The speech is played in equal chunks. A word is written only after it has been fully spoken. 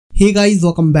Hey guys,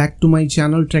 welcome back to my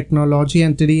channel Technology,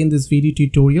 and today in this video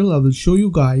tutorial I will show you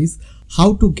guys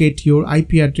how to get your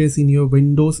IP address in your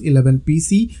Windows 11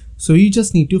 PC. So you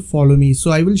just need to follow me. So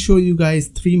I will show you guys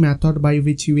three methods by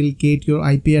which you will get your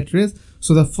IP address.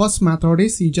 So the first method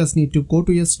is you just need to go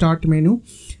to your start menu,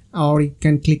 or you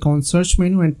can click on search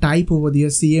menu and type over there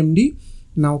CMD.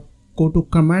 Now go to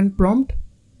command prompt,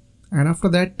 and after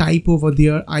that type over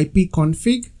there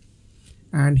ipconfig.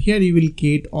 And here you will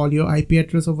get all your IP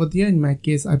address over there. In my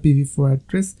case, IPv4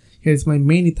 address. Here is my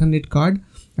main Ethernet card,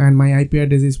 and my IP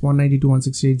address is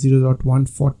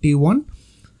 192.168.0.141.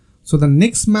 So the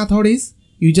next method is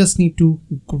you just need to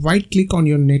right click on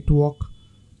your network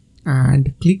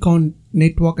and click on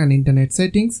network and internet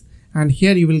settings, and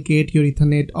here you will get your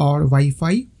Ethernet or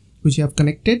Wi-Fi which you have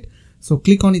connected. So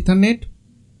click on Ethernet,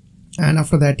 and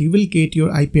after that you will get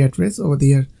your IP address over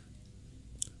there.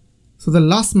 So the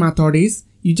last method is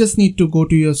you just need to go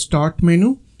to your start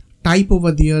menu, type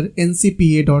over there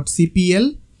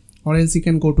ncpa.cpl, or else you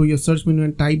can go to your search menu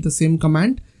and type the same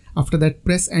command. After that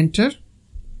press enter,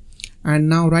 and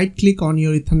now right click on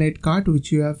your Ethernet card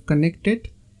which you have connected,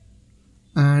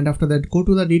 and after that go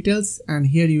to the details, and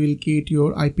here you will get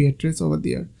your IP address over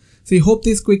there. So I hope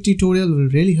this quick tutorial will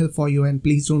really help for you, and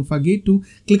please don't forget to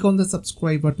click on the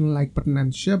subscribe button, like button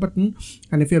and share button.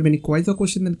 And if you have any queries or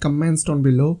questions, then comments down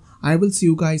below. I will see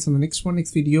you guys on the next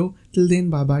video. Till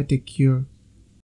then, bye bye, take care.